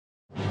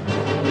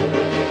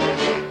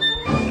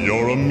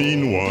You're a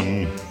mean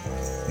one,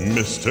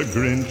 Mr.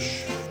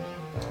 Grinch.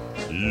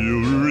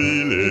 You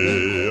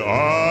really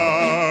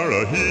are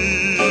a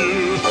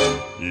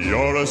heel.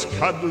 You're as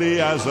cuddly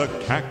as a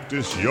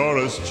cactus. You're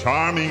as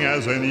charming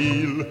as an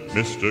eel,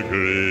 Mr.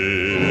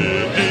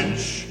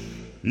 Grinch.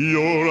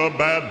 You're a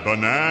bad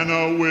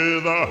banana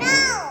with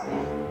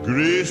a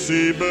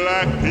greasy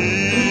black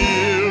peel.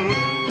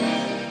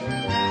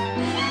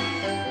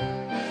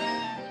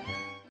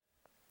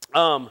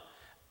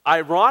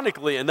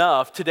 Ironically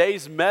enough,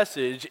 today's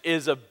message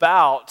is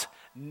about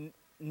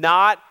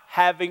not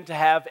having to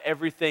have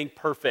everything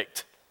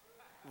perfect,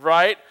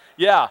 right?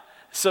 Yeah,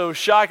 so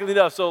shockingly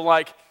enough,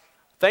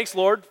 thanks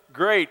Lord,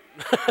 great.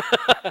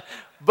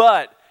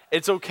 But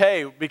it's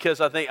okay because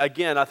I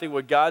think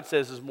what God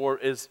says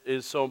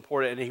is so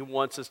important, and He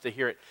wants us to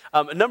hear it.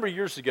 A number of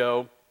years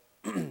ago,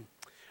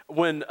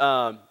 when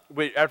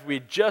after we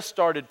just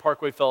started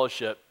Parkway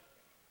Fellowship,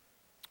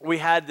 we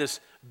had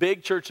this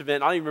big church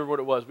event. I don't even remember what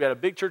it was. We had a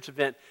big church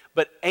event,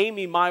 but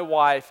Amy, my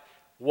wife,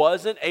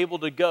 wasn't able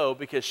to go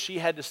because she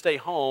had to stay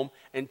home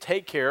and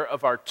take care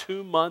of our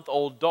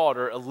 2-month-old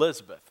daughter,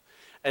 Elizabeth.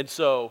 And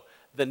so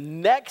the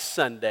next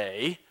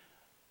Sunday,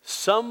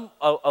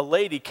 a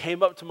lady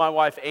came up to my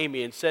wife,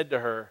 Amy, and said to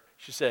her,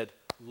 she said,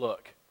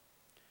 "Look,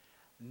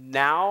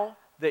 now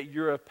that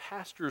you're a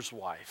pastor's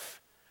wife,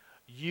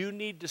 you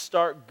need to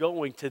start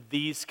going to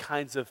these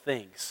kinds of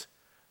things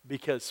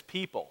because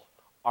people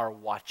are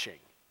watching."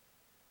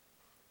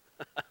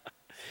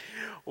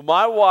 Well,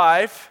 my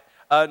wife,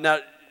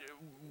 now,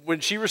 when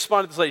she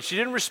responded to this lady, she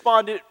didn't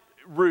respond it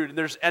rude,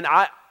 it's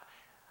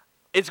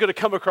going to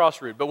come across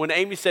rude, but when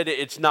Amy said it,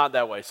 it's not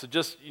that way. So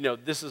just,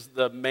 this is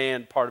the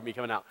man part of me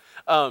coming out.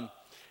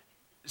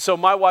 So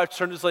my wife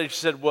turned to this lady, she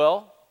said,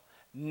 "Well,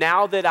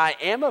 now that I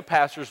am a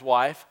pastor's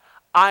wife,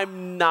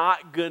 I'm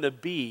not going to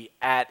be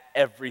at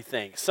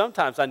everything.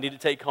 Sometimes I need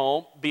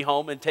to be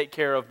home and take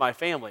care of my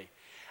family.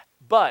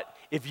 But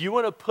if you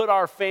want to put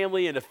our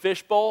family in a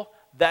fishbowl,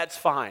 that's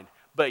fine.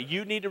 But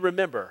you need to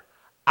remember,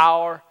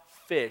 our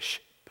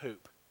fish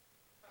poop."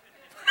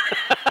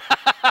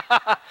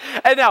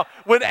 And now,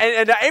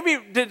 and Amy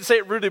didn't say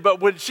it rudely, but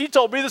when she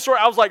told me the story,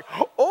 I was like,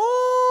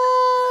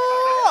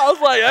 oh! I was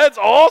like, that's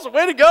awesome.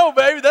 Way to go,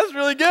 baby. That's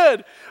really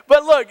good.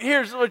 But look,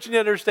 here's what you need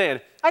to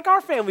understand.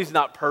 Our family's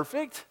not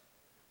perfect.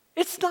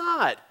 It's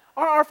not.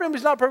 Our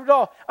family's not perfect at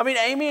all.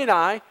 Amy and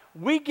I,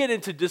 we get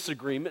into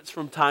disagreements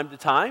from time to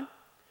time.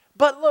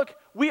 But look,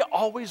 we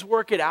always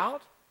work it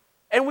out.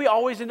 And we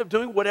always end up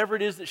doing whatever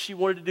it is that she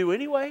wanted to do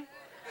anyway,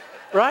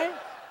 right?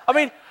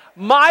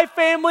 My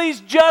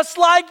family's just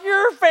like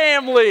your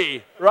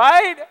family,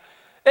 right?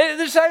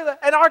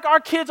 And our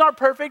kids aren't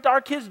perfect. Our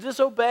kids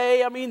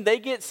disobey. They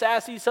get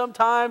sassy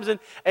sometimes. And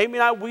Amy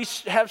and I, we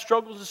have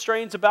struggles and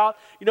strains about,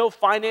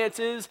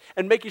 finances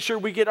and making sure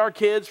we get our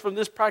kids from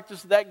this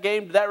practice to that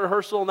game to that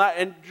rehearsal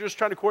and just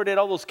trying to coordinate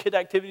all those kid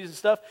activities and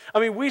stuff.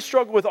 We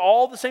struggle with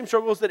all the same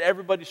struggles that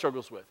everybody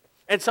struggles with.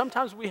 And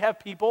sometimes we have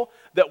people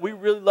that we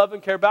really love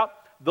and care about.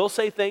 They'll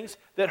say things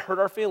that hurt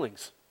our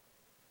feelings.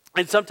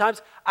 And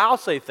sometimes I'll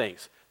say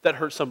things that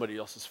hurt somebody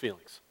else's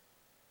feelings.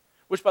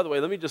 Which, by the way,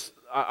 let me just,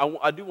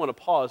 I do want to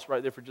pause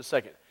right there for just a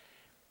second.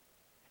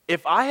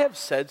 If I have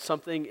said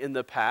something in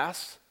the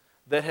past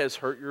that has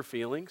hurt your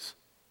feelings,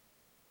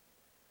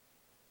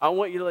 I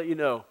want you to let you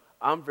know,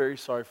 I'm very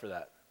sorry for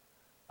that.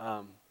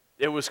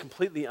 It was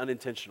completely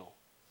unintentional.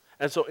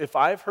 And so if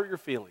I've hurt your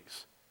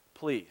feelings,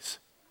 please,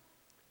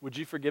 would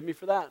you forgive me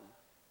for that?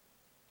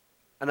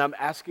 And I'm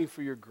asking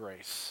for your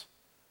grace.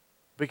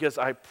 Because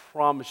I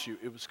promise you,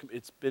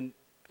 it's been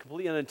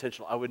completely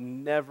unintentional. I would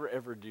never,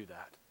 ever do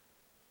that.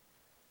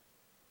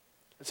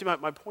 And see,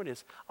 my point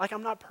is,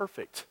 I'm not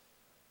perfect.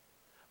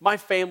 My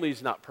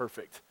family's not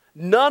perfect.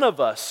 None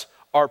of us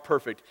are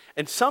perfect.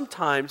 And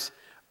sometimes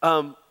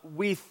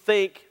we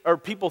think, or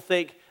people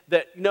think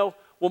that, well,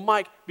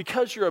 Mike,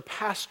 because you're a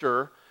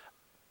pastor,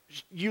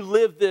 you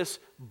live this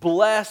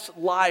blessed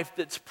life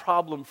that's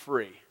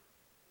problem-free.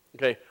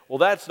 Okay, well,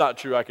 that's not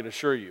true, I can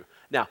assure you.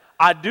 Now,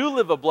 I do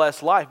live a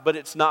blessed life, but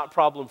it's not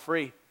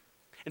problem-free.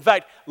 In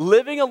fact,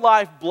 living a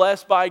life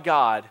blessed by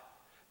God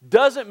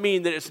doesn't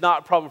mean that it's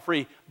not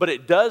problem-free, but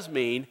it does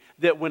mean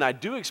that when I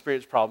do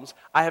experience problems,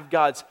 I have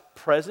God's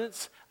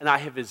presence, and I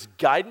have His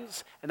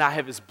guidance, and I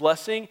have His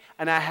blessing,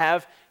 and I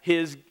have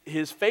His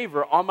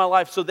favor on my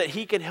life so that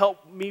He can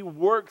help me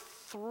work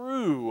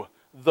through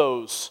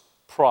those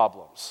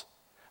problems.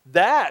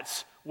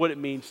 That's what it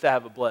means to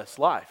have a blessed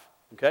life,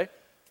 okay?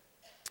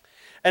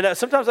 And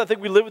sometimes I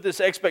think we live with this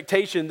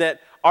expectation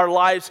that our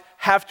lives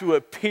have to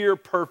appear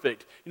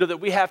perfect, that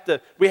we have to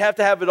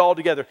have it all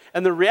together.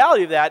 And the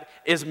reality of that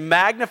is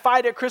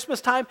magnified at Christmas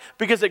time,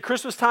 because at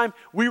Christmas time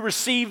we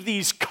receive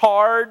these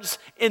cards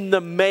in the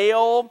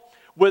mail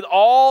with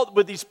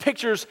these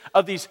pictures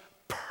of these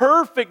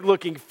perfect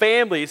looking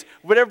families,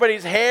 when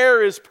everybody's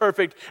hair is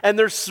perfect and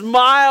their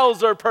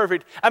smiles are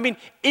perfect.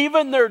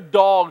 Even their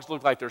dogs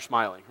look like they're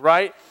smiling,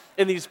 right?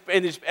 And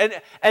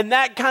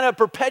that kind of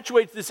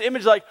perpetuates this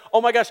image like,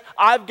 oh my gosh,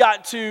 I've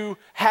got to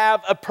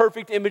have a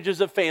perfect images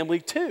of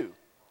family too.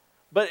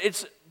 But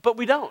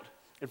we don't.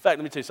 In fact,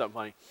 let me tell you something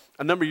funny.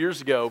 A number of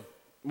years ago,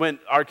 when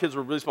our kids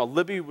were really small,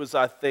 Libby was,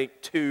 I think,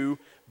 2,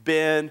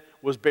 Ben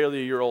was barely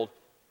a year old.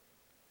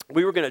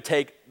 We were going to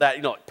take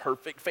that,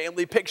 perfect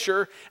family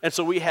picture. And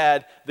so we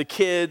had the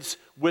kids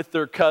with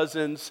their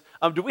cousins.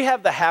 Do we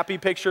have the happy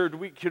picture?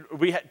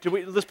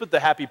 Let's put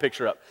the happy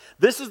picture up.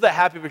 This is the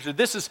happy picture.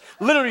 This is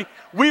literally,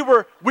 we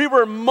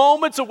were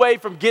moments away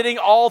from getting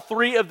all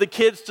 3 of the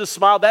kids to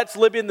smile. That's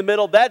Libby in the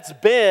middle. That's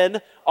Ben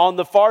on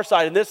the far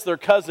side. And this is their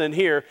cousin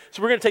here.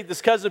 So we're going to take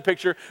this cousin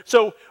picture.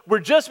 So we're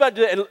just about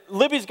to do it. And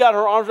Libby's got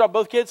her arms around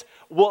both kids.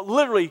 Well,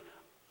 literally,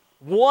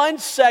 1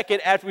 second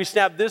after we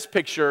snapped this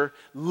picture,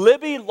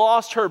 Libby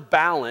lost her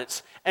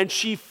balance and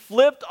she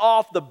flipped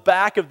off the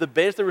back of the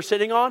bench they were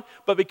sitting on.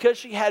 But because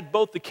she had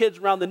both the kids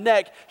around the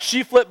neck,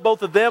 she flipped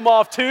both of them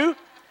off too.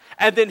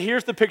 And then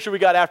here's the picture we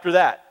got after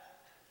that.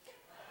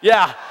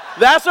 Yeah,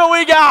 that's what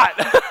we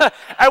got.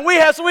 And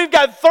we've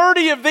got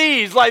 30 of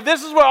these. Like,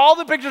 this is where all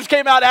the pictures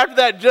came out after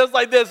that, just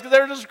like this, because they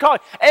were just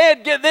calling.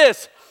 And get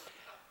this.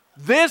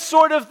 This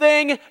sort of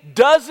thing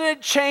doesn't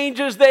change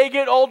as they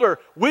get older.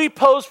 We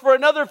posed for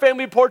another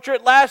family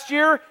portrait last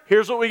year.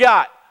 Here's what we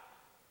got.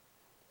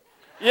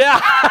 Yeah.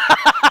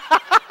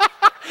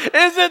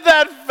 Isn't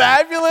that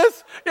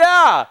fabulous?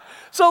 Yeah.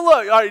 So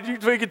look, all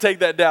right, we can take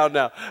that down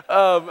now.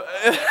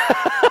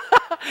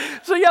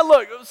 So yeah,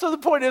 look, so the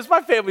point is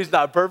my family's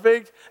not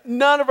perfect.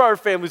 None of our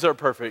families are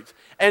perfect.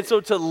 And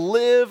so to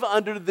live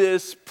under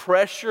this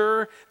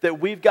pressure that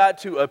we've got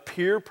to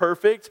appear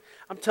perfect,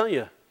 I'm telling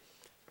you,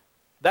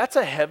 that's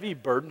a heavy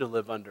burden to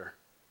live under.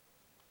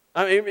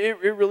 I mean,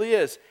 it really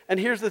is.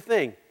 And here's the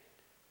thing.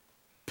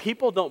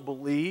 People don't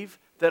believe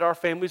that our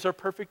families are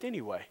perfect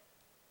anyway.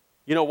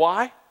 You know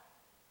why?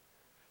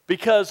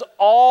 Because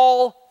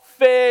all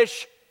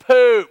fish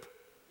poop.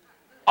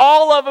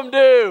 All of them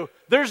do.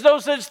 There's no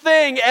such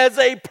thing as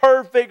a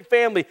perfect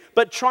family.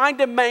 But trying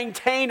to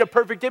maintain a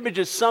perfect image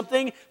is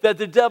something that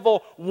the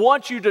devil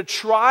wants you to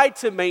try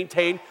to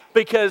maintain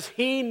because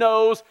he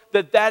knows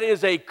that that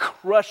is a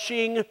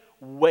crushing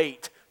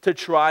weight to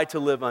try to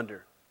live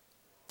under.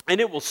 And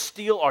it will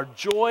steal our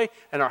joy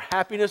and our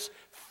happiness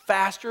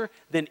faster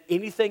than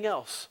anything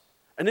else.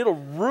 And it'll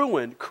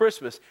ruin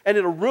Christmas. And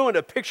it'll ruin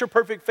a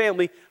picture-perfect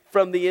family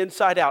from the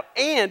inside out.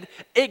 And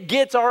it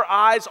gets our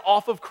eyes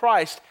off of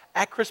Christ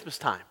at Christmas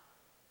time.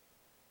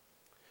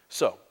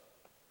 So,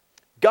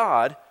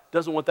 God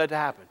doesn't want that to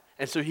happen.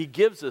 And so he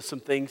gives us some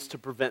things to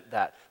prevent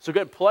that. So go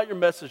ahead and pull out your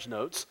message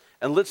notes.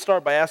 And let's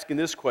start by asking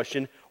this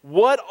question.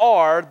 What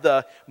are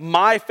the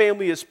my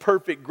family is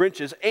perfect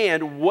Grinches,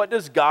 and what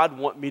does God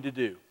want me to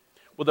do?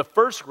 Well, the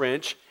first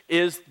Grinch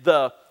is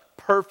the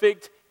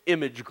perfect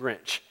image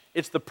Grinch.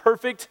 It's the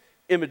perfect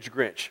image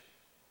Grinch.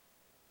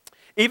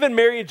 Even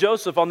Mary and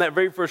Joseph on that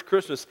very first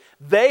Christmas,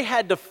 they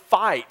had to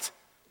fight.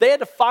 They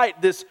had to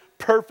fight this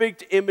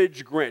perfect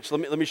image Grinch.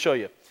 Let me show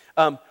you.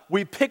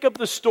 We pick up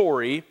the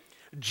story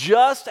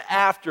just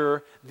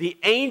after the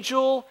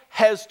angel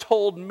has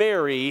told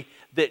Mary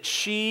that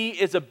she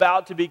is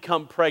about to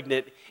become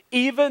pregnant,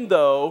 even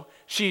though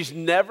she's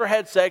never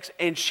had sex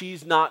and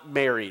she's not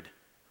married.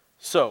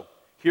 So,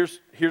 here's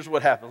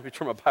what happens. Let me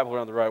turn my Bible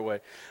around the right way.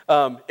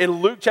 In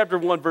Luke chapter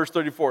 1, verse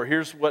 34,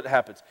 here's what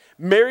happens.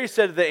 Mary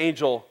said to the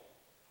angel,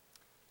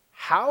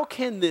 "How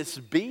can this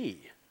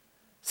be,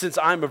 since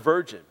I'm a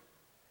virgin?"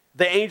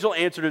 The angel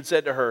answered and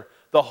said to her,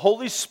 "The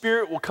Holy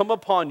Spirit will come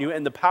upon you,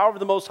 and the power of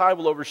the Most High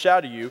will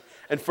overshadow you.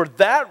 And for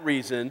that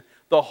reason,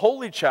 the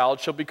Holy Child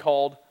shall be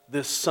called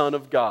the Son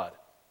of God.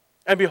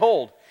 And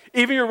behold,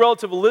 even your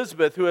relative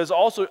Elizabeth, who has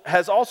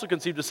also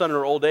conceived a son in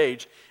her old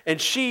age,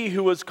 and she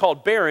who was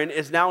called barren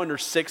is now in her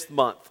 6th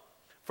month.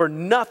 For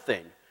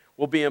nothing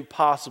will be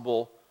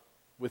impossible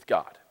with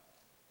God."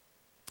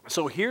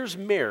 So here's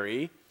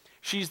Mary.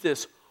 She's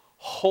this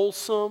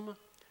wholesome,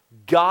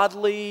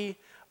 godly,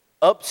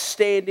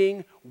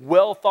 upstanding,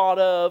 well thought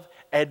of,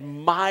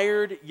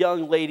 admired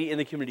young lady in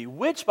the community,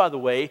 which, by the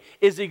way,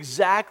 is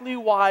exactly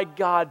why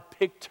God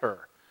picked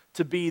her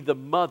to be the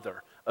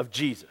mother of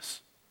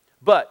Jesus.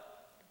 But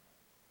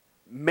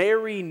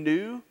Mary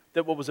knew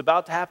that what was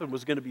about to happen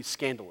was going to be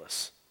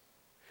scandalous.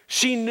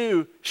 She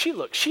knew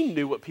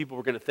what people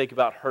were going to think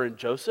about her and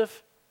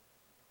Joseph.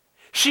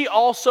 She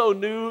also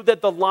knew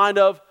that the line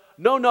of,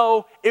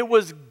 no, it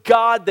was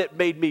God that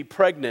made me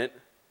pregnant,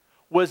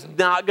 was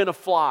not going to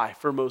fly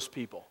for most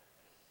people.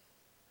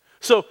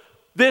 So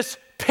this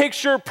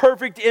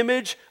picture-perfect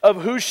image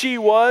of who she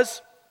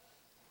was,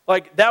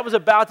 like that was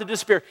about to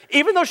disappear.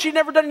 Even though she'd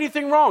never done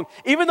anything wrong,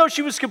 even though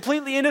she was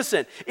completely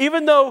innocent,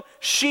 even though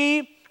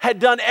she had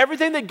done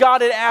everything that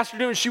God had asked her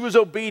to do and she was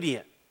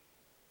obedient.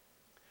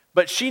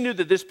 But she knew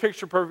that this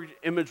picture-perfect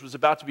image was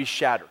about to be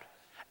shattered.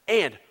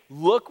 And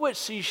look what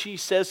she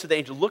says to the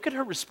angel. Look at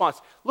her response.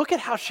 Look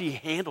at how she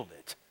handled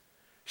it.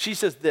 She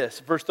says this,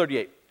 verse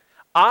 38.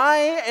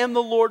 "I am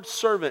the Lord's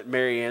servant,"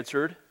 Mary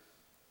answered.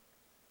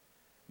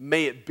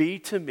 "May it be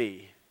to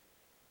me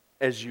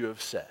as you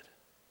have said."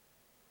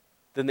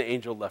 Then the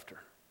angel left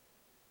her.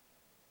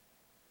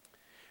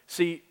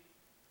 See,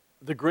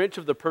 the Grinch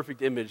of the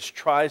perfect image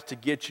tries to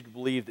get you to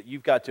believe that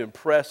you've got to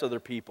impress other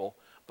people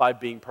by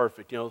being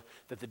perfect. You know,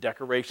 that the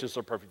decorations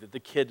are perfect, that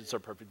the kids are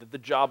perfect, that the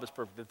job is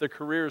perfect, that the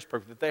career is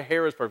perfect, that the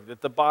hair is perfect,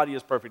 that the body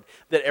is perfect,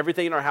 that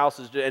everything in our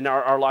houses and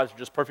our lives are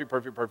just perfect,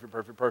 perfect, perfect,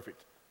 perfect,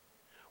 perfect.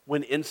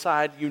 When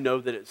inside you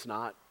know that it's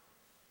not.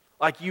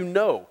 Like you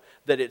know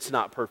that it's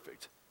not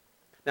perfect.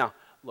 Now,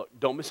 look,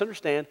 don't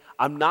misunderstand.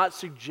 I'm not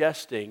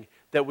suggesting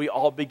that we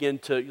all begin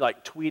to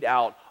like tweet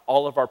out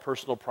all of our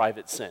personal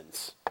private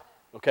sins.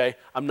 Okay?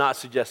 I'm not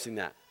suggesting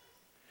that.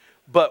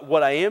 But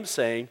what I am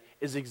saying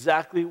is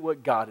exactly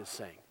what God is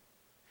saying.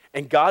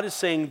 And God is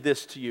saying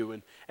this to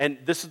you, and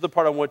this is the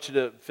part I want you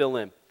to fill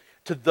in.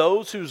 To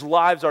those whose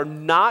lives are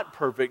not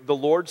perfect, the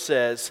Lord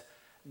says,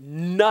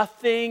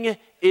 nothing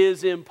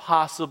is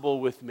impossible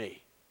with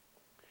me.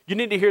 You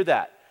need to hear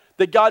that.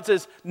 That God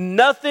says,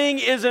 nothing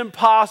is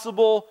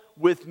impossible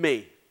with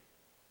me.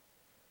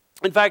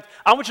 In fact,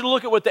 I want you to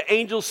look at what the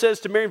angel says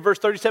to Mary in verse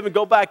 37.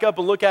 Go back up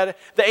and look at it.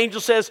 The angel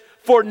says,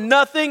 for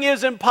nothing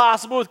is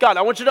impossible with God.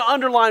 I want you to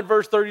underline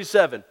verse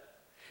 37.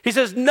 He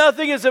says,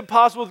 nothing is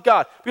impossible with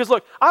God. Because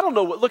look, I don't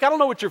know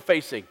what you're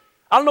facing.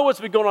 I don't know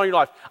what's been going on in your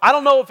life. I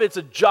don't know if it's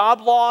a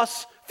job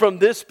loss from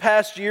this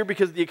past year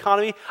because of the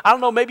economy. I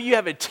don't know, maybe you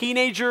have a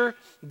teenager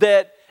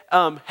that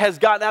has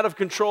gotten out of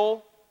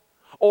control.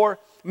 Or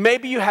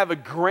maybe you have a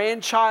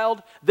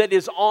grandchild that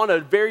is on a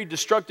very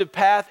destructive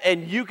path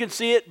and you can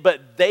see it,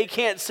 but they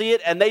can't see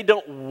it and they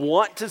don't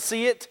want to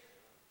see it.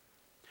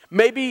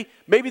 Maybe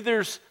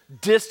there's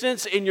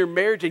distance in your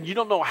marriage and you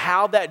don't know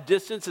how that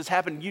distance has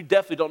happened. You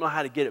definitely don't know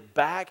how to get it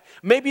back.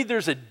 Maybe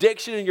there's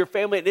addiction in your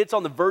family and it's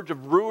on the verge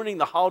of ruining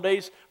the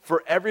holidays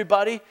for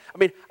everybody. I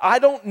mean, I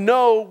don't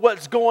know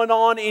what's going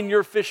on in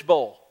your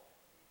fishbowl.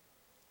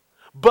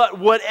 But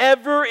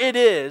whatever it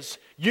is,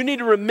 you need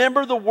to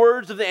remember the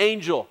words of the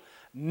angel.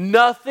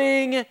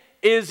 Nothing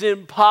is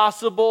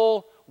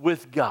impossible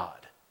with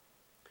God.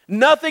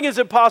 Nothing is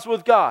impossible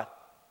with God.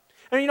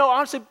 And you know,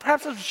 honestly,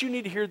 perhaps that's what you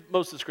need to hear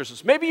most this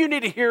Christmas. Maybe you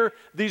need to hear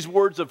these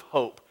words of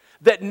hope.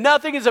 That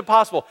nothing is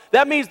impossible.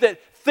 That means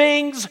that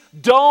things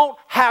don't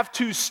have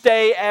to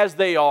stay as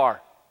they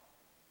are.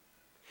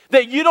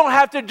 That you don't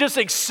have to just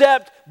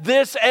accept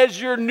this as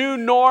your new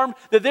norm,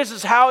 that this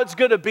is how it's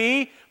going to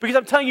be. Because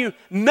I'm telling you,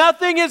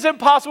 nothing is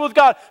impossible with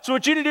God. So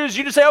what you need to do is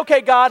you just say,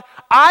 okay, God,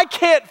 I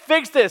can't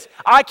fix this.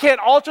 I can't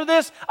alter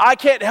this. I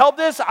can't help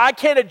this. I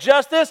can't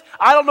adjust this.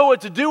 I don't know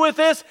what to do with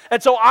this.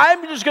 And so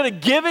I'm just going to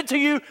give it to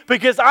you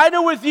because I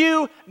know with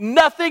you,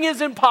 nothing is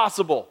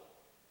impossible.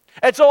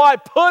 And so I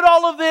put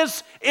all of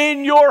this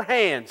in your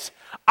hands.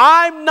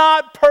 I'm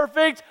not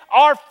perfect.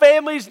 Our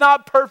family's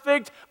not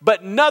perfect,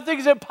 but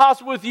nothing's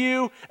impossible with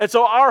you. And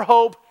so our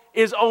hope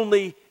is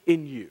only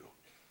in you.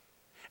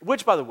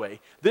 Which, by the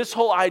way, this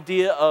whole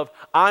idea of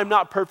I'm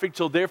not perfect,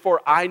 so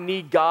therefore I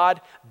need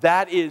God,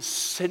 that is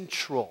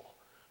central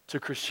to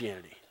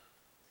Christianity.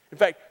 In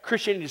fact,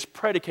 Christianity is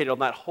predicated on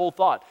that whole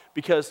thought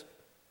because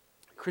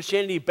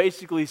Christianity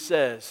basically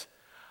says,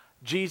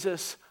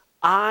 Jesus,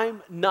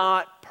 I'm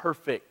not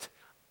perfect.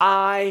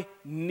 I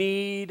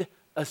need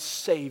a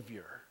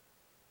Savior.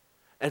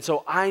 And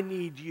so I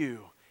need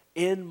you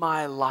in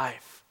my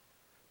life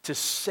to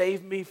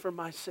save me from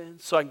my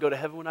sins so I can go to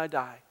heaven when I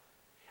die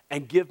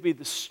and give me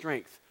the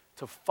strength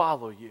to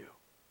follow you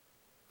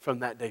from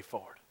that day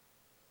forward.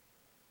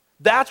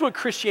 That's what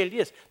Christianity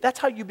is. That's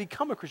how you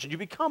become a Christian. You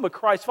become a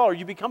Christ follower.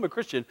 You become a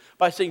Christian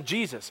by saying,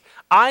 Jesus,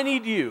 I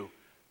need you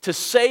to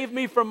save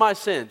me from my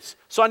sins.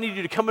 So I need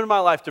you to come into my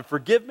life to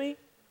forgive me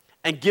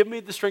and give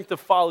me the strength to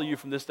follow you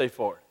from this day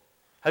forward.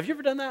 Have you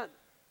ever done that?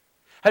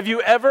 Have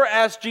you ever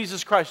asked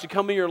Jesus Christ to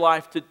come in your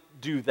life to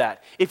do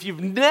that? If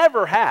you've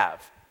never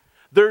have,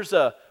 there's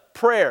a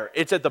prayer.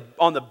 It's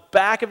on the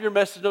back of your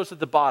message notes at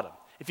the bottom.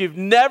 If you've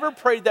never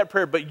prayed that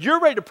prayer, but you're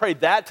ready to pray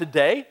that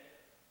today,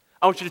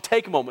 I want you to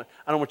take a moment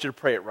and I want you to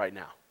pray it right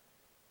now.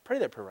 Pray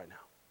that prayer right now.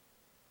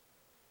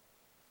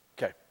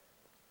 Okay.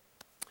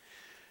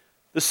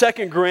 The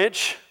second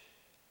Grinch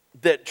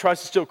that tries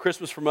to steal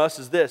Christmas from us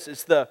is this.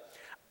 It's the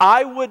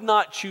I would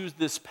not choose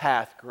this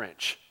path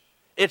Grinch.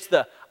 It's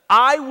the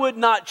I would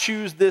not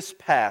choose this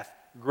path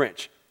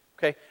Grinch.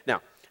 Okay?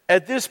 Now,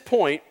 at this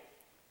point,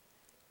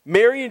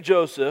 Mary and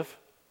Joseph,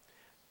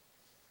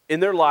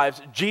 in their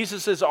lives,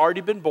 Jesus has already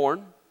been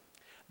born.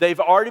 They've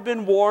already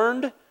been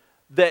warned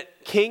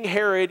that King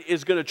Herod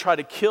is going to try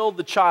to kill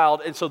the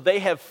child, and so they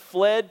have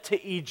fled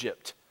to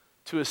Egypt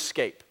to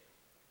escape.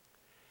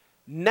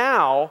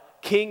 Now,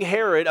 King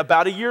Herod,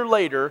 about a year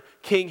later,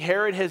 King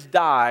Herod has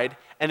died,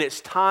 and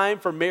it's time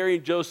for Mary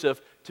and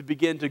Joseph to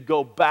begin to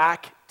go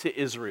back to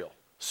Israel.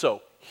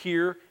 So,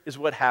 here is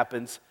what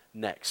happens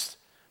next.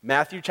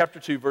 Matthew chapter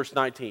 2, verse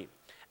 19.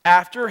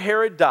 After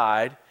Herod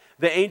died,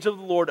 the angel of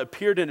the Lord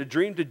appeared in a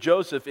dream to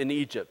Joseph in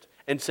Egypt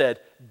and said,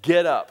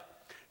 "Get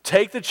up,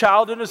 take the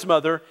child and his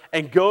mother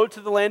and go to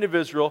the land of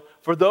Israel,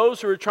 for those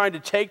who are trying to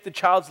take the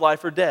child's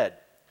life are dead."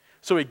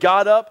 So he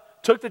got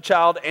up, took the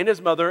child and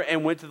his mother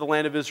and went to the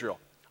land of Israel.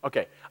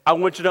 Okay, I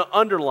want you to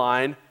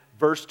underline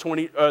verse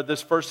 20,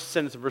 this first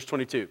sentence of verse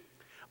 22.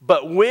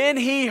 But when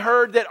he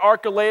heard that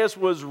Archelaus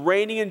was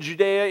reigning in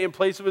Judea in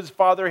place of his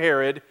father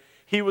Herod,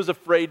 he was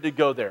afraid to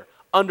go there.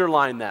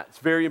 Underline that. It's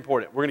very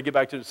important. We're going to get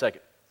back to it in a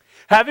second.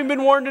 Having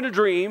been warned in a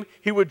dream,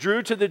 he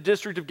withdrew to the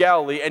district of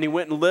Galilee, and he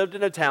went and lived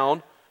in a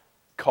town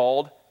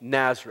called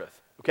Nazareth.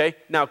 Okay?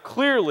 Now,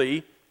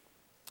 clearly,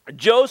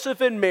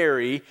 Joseph and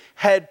Mary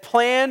had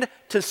planned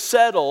to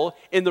settle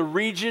in the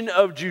region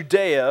of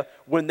Judea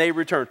when they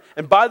returned.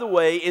 And by the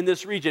way, in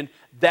this region,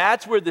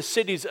 that's where the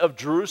cities of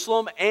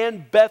Jerusalem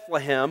and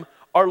Bethlehem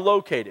are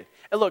located.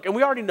 And look, and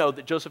we already know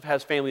that Joseph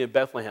has family in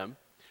Bethlehem.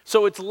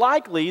 So it's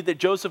likely that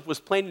Joseph was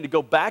planning to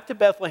go back to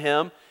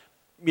Bethlehem,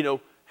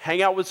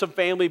 hang out with some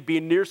family, be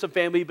near some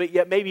family, but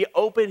yet maybe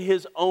open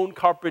his own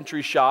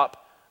carpentry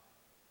shop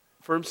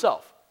for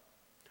himself.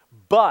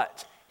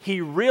 But he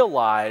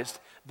realized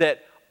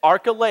that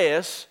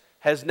Archelaus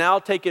has now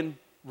taken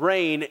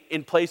reign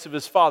in place of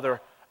his father,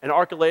 and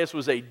Archelaus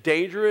was a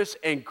dangerous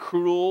and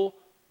cruel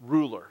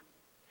ruler.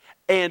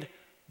 And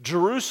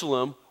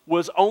Jerusalem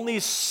was only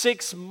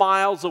 6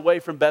 miles away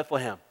from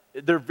Bethlehem.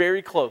 They're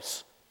very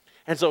close.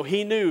 And so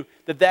he knew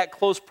that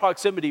close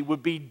proximity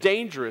would be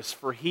dangerous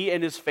for he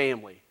and his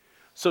family.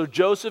 So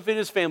Joseph and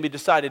his family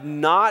decided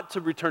not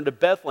to return to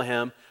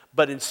Bethlehem,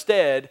 but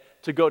instead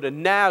to go to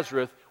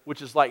Nazareth,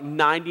 which is like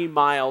 90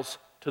 miles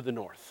to the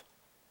north.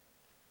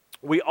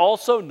 We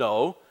also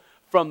know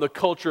from the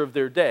culture of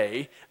their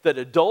day that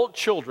adult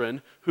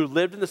children who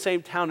lived in the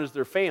same town as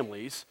their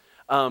families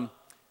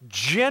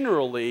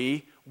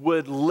generally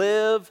would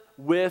live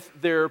with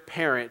their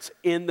parents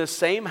in the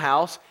same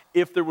house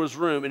if there was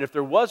room. And if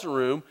there wasn't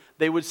room,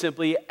 they would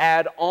simply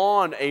add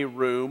on a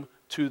room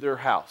to their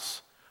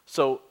house.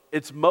 So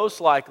it's most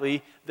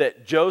likely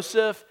that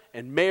Joseph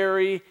and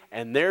Mary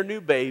and their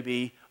new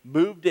baby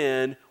moved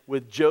in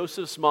with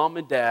Joseph's mom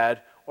and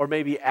dad, or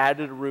maybe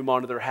added a room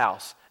onto their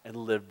house and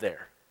lived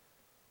there.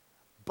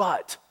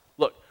 But,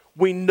 look,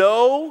 we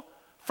know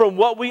from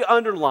what we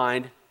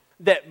underlined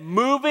that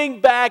moving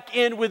back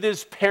in with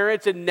his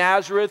parents in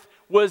Nazareth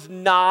was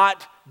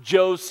not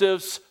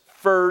Joseph's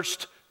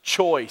first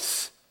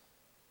choice.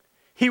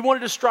 He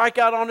wanted to strike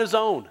out on his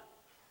own.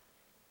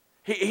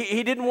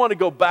 He didn't want to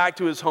go back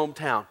to his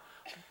hometown.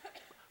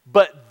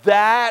 But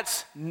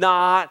that's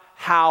not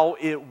how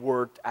it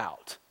worked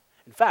out.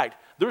 In fact,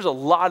 there's a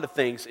lot of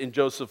things in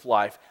Joseph's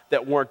life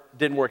that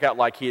didn't work out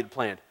like he had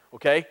planned.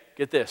 Okay?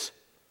 Get this.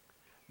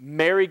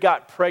 Mary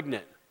got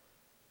pregnant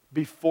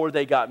before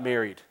they got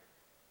married.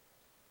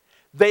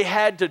 They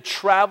had to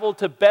travel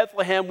to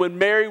Bethlehem when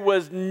Mary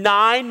was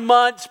 9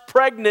 months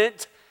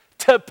pregnant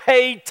to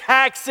pay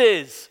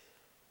taxes.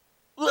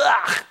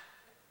 Ugh.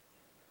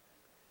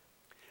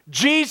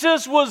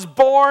 Jesus was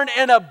born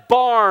in a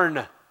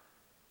barn.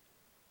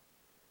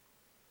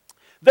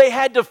 They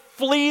had to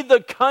flee the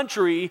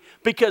country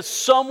because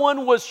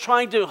someone was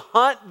trying to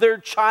hunt their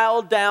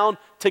child down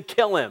to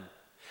kill him.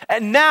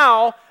 And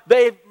now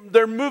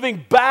they're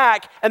moving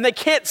back, and they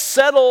can't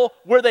settle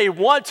where they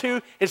want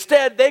to.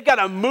 Instead, they've got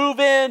to move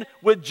in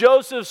with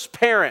Joseph's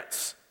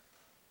parents.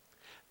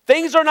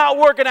 Things are not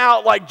working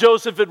out like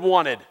Joseph had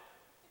wanted.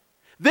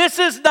 This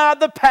is not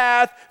the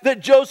path that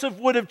Joseph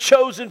would have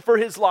chosen for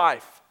his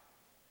life.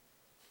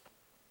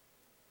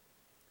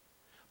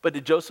 But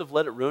did Joseph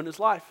let it ruin his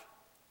life?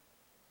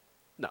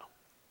 No.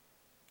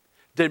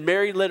 Did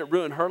Mary let it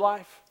ruin her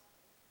life?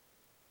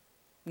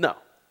 No.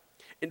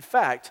 In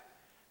fact,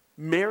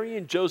 Mary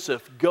and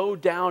Joseph go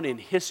down in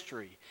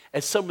history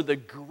as some of the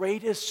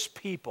greatest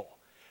people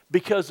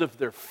because of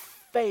their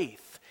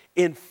faith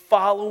in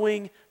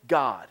following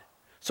God.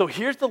 So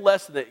here's the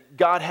lesson that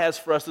God has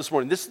for us this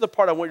morning. This is the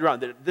part I want you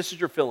around. This is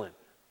your fill-in.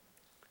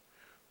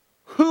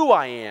 Who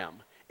I am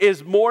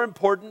is more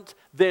important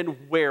than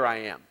where I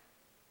am.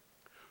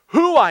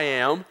 Who I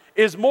am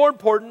is more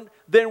important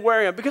than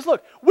where I am. Because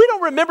look, we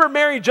don't remember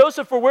Mary and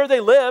Joseph for where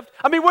they lived.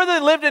 I mean, whether they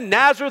lived in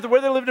Nazareth or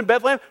whether they lived in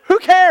Bethlehem, who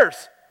cares?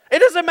 It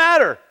doesn't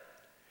matter.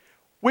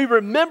 We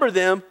remember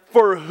them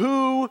for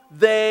who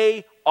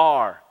they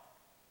are.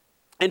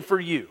 And for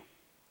you,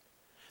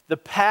 the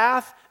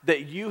path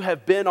that you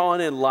have been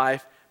on in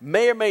life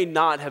may or may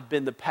not have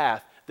been the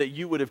path that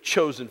you would have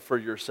chosen for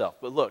yourself.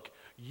 But look,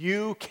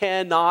 you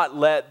cannot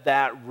let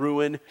that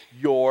ruin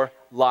your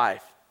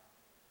life.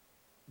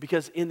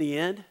 Because in the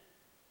end,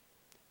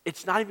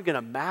 it's not even going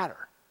to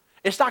matter.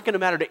 It's not going to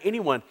matter to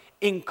anyone,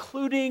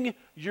 including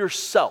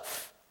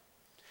yourself.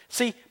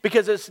 See,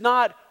 because it's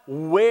not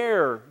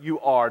where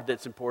you are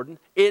that's important,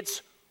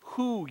 it's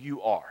who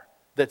you are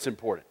that's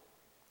important.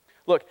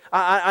 Look,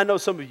 I know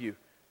some of you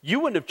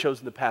wouldn't have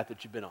chosen the path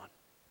that you've been on.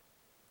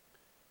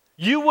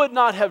 You would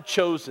not have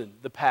chosen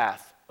the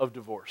path of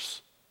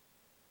divorce.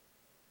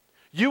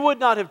 You would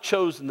not have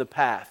chosen the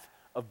path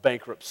of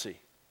bankruptcy.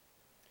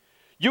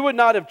 You would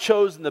not have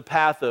chosen the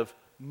path of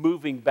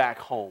moving back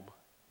home.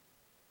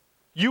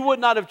 You would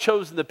not have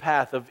chosen the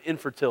path of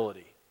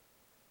infertility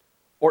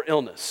or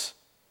illness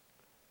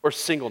or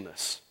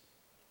singleness.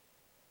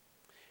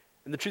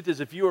 And the truth is,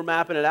 if you were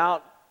mapping it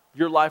out,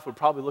 your life would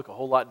probably look a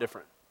whole lot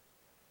different.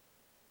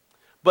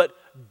 But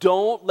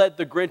don't let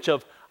the Grinch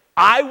of,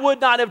 I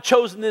would not have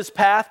chosen this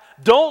path,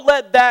 don't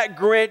let that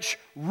Grinch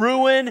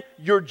ruin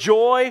your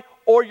joy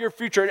or your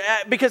future.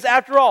 Because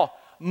after all,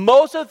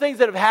 most of the things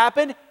that have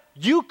happened,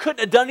 you couldn't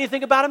have done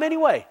anything about them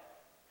anyway.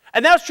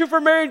 And that's true for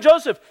Mary and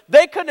Joseph.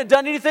 They couldn't have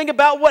done anything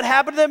about what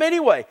happened to them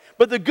anyway.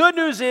 But the good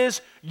news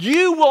is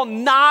you will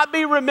not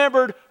be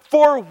remembered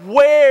for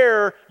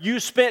where you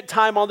spent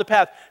time on the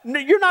path.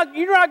 You're not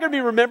going to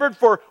be remembered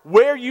for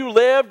where you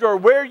lived or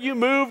where you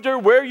moved or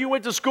where you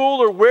went to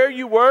school or where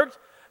you worked.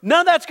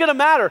 None of that's going to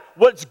matter.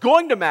 What's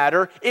going to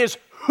matter is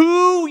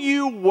who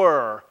you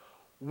were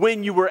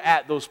when you were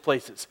at those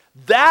places.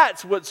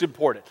 That's what's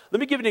important. Let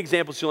me give you an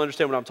example so you'll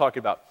understand what I'm talking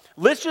about.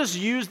 Let's just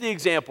use the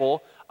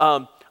example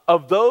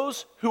of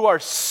those who are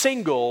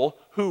single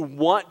who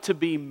want to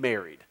be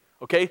married.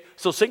 Okay?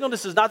 So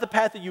singleness is not the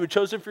path that you had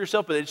chosen for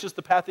yourself, but it's just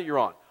the path that you're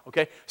on.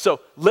 Okay?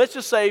 So let's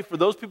just say for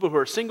those people who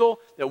are single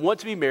that want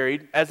to be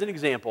married, as an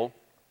example,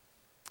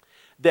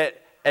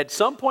 that at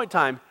some point in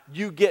time,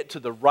 you get to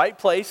the right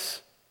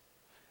place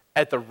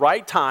at the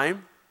right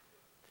time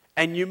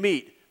and you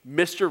meet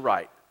Mr.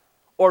 Right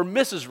or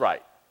Mrs.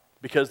 Right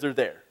because they're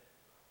there.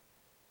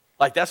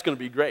 Like, that's going to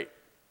be great.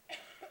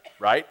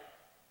 Right?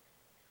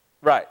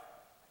 Right.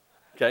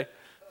 Okay?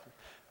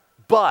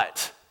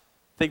 But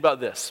think about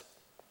this.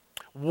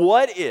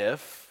 What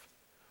if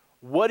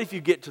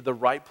you get to the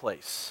right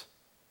place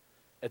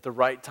at the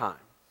right time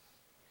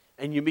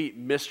and you meet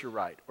Mr.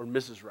 Right or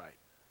Mrs. Right,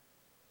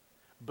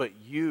 but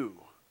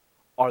you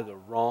are the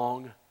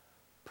wrong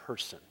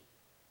person?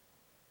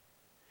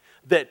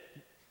 That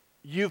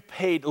you've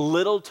paid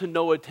little to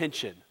no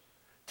attention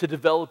to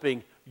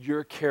developing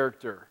your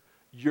character,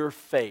 your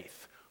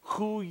faith,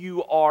 who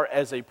you are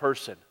as a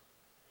person.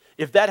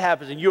 If that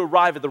happens and you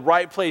arrive at the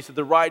right place at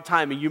the right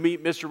time and you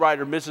meet Mr. Right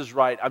or Mrs.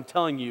 Right, I'm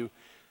telling you,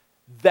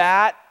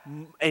 that,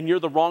 and you're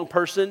the wrong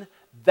person,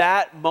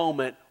 that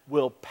moment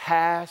will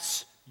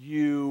pass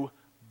you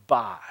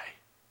by.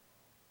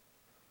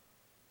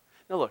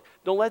 Now look,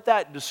 don't let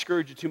that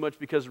discourage you too much,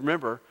 because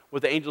remember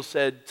what the angel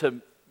said to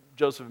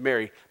Joseph and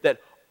Mary,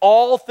 that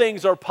all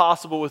things are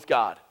possible with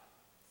God.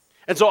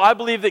 And so I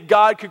believe that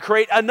God could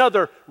create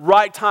another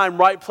right time,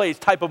 right place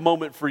type of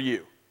moment for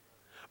you.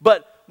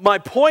 But my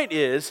point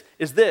is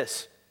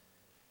this,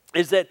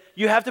 is that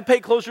you have to pay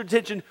closer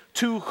attention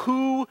to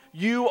who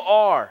you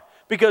are,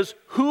 because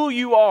who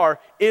you are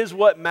is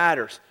what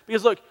matters.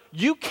 Because look,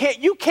 you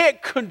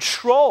can't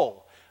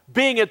control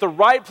being at the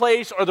right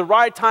place or the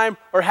right time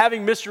or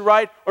having Mr.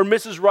 Right or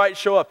Mrs. Right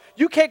show up.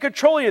 You can't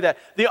control any of that.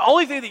 The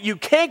only thing that you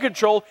can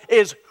control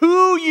is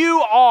who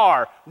you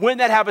are when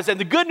that happens. And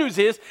the good news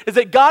is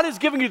that God has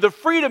given you the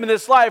freedom in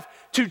this life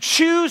to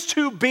choose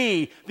to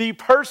be the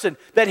person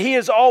that He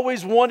has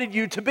always wanted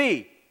you to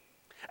be.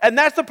 And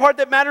that's the part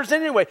that matters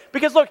anyway.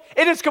 Because look,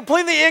 it is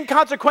completely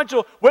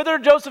inconsequential whether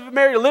Joseph and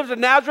Mary lived in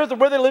Nazareth or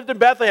whether they lived in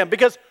Bethlehem.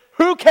 Because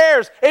who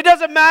cares? It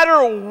doesn't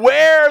matter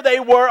where they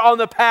were on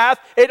the path.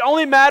 It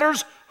only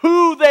matters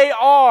who they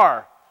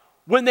are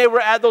when they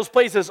were at those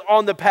places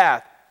on the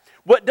path.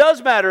 What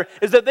does matter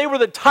is that they were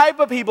the type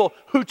of people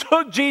who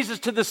took Jesus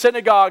to the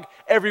synagogue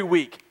every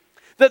week.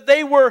 That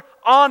they were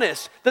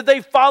honest, that they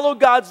followed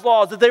God's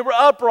laws, that they were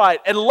upright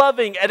and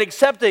loving and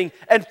accepting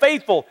and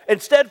faithful and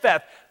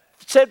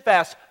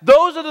steadfast.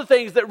 Those are the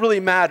things that really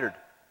mattered.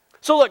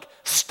 So look,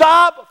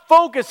 stop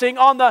focusing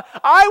on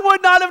I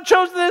would not have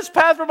chosen this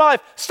path for my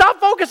life. Stop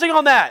focusing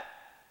on that.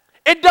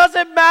 It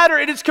doesn't matter.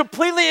 It is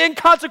completely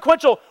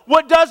inconsequential.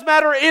 What does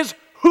matter is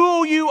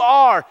who you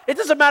are. It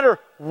doesn't matter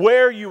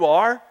where you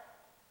are.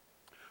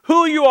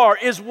 Who you are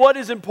is what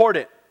is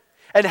important.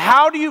 And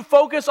how do you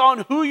focus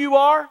on who you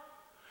are?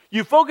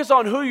 You focus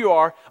on who you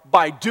are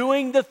by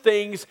doing the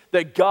things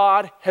that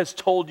God has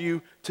told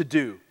you to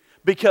do.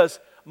 Because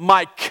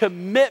my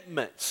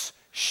commitments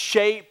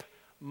shape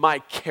my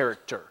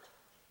character.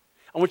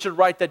 I want you to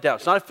write that down.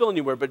 It's not a fill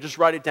anywhere, but just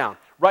write it down.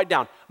 Write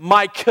down,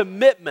 my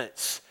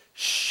commitments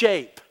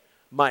shape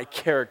my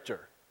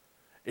character.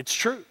 It's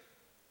true.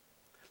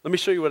 Let me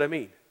show you what I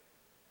mean.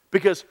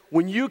 Because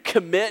when you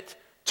commit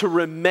to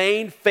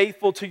remain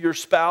faithful to your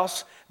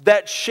spouse,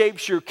 that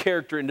shapes your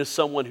character into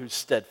someone who's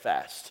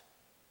steadfast.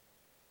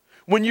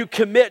 When you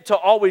commit to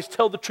always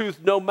tell the truth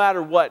no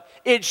matter what,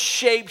 it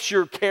shapes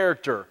your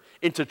character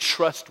into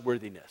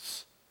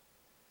trustworthiness.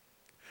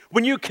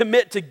 When you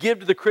commit to give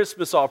to the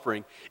Christmas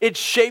offering, it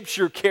shapes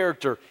your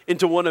character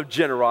into one of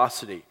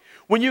generosity.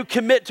 When you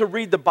commit to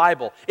read the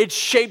Bible, it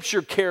shapes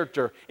your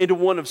character into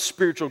one of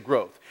spiritual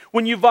growth.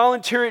 When you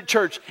volunteer at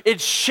church, it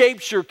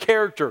shapes your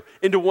character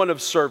into one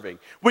of serving.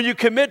 When you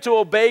commit to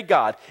obey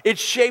God, it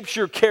shapes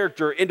your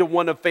character into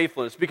one of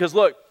faithfulness. Because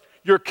look,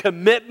 your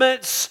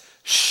commitments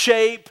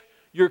shape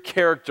your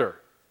character.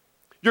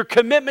 Your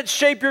commitments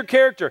shape your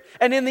character.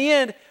 And in the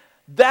end,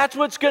 that's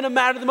what's going to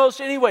matter the most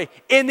anyway.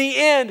 In the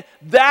end,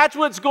 that's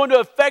what's going to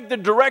affect the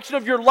direction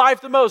of your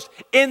life the most.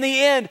 In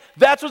the end,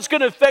 that's what's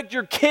going to affect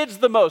your kids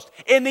the most.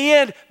 In the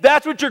end,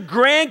 that's what your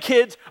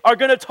grandkids are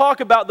going to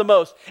talk about the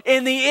most.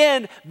 In the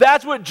end,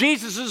 that's what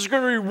Jesus is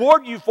going to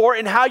reward you for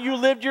in how you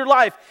lived your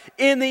life.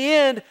 In the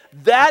end,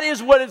 that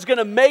is what is going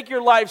to make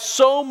your life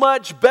so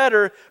much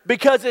better,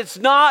 because it's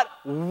not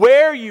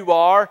where you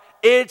are,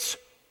 it's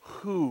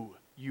who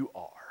you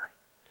are.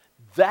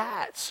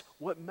 That's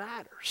what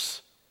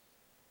matters.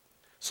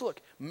 So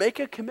look, make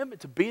a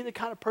commitment to be the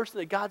kind of person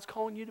that God's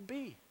calling you to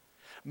be.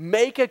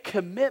 Make a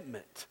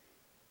commitment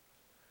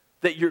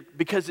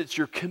because it's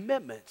your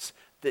commitments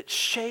that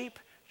shape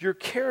your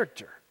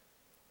character.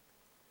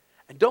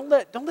 And don't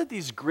let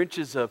these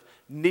Grinches of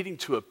needing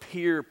to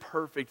appear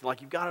perfect,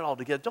 like you've got it all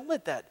together, don't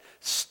let that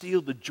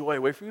steal the joy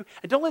away from you.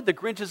 And don't let the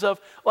Grinches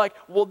of like,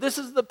 well, this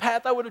is the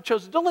path I would have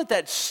chosen. Don't let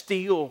that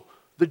steal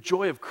the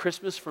joy of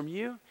Christmas from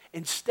you.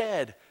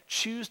 Instead,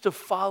 choose to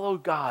follow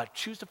God.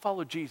 Choose to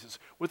follow Jesus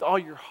with all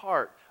your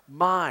heart,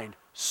 mind,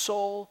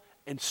 soul,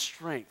 and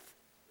strength.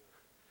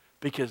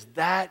 Because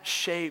that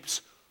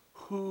shapes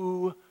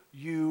who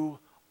you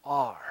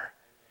are.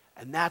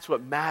 And that's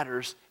what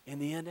matters in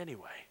the end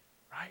anyway,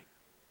 right?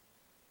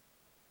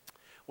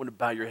 I want to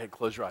bow your head,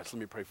 close your eyes. Let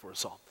me pray for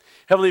us all.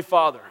 Heavenly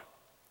Father,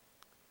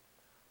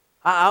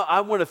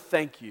 I want to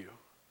thank you.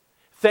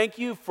 Thank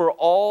you for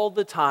all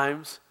the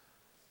times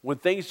when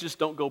things just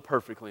don't go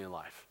perfectly in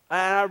life. And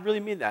I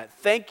really mean that.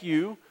 Thank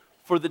you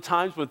for the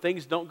times when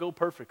things don't go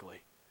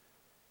perfectly.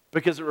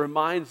 Because it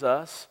reminds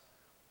us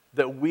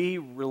that we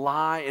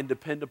rely and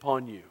depend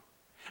upon you.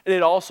 And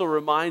it also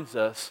reminds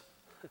us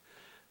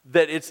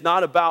that it's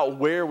not about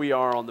where we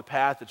are on the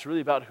path, it's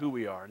really about who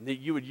we are. And that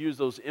you would use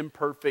those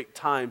imperfect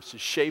times to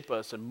shape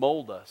us and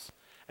mold us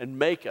and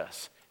make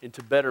us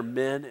into better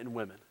men and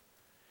women.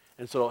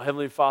 And so,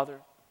 Heavenly Father,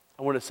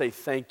 I want to say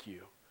thank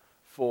you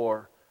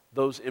for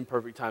those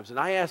imperfect times. And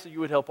I ask that you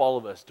would help all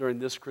of us during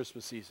this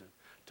Christmas season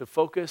to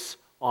focus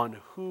on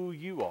who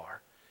you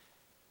are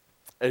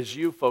as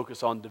you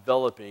focus on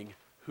developing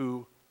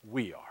who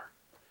we are.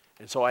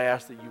 And so I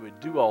ask that you would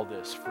do all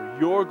this for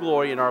your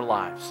glory in our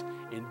lives.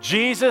 In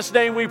Jesus'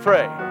 name we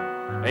pray.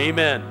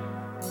 Amen.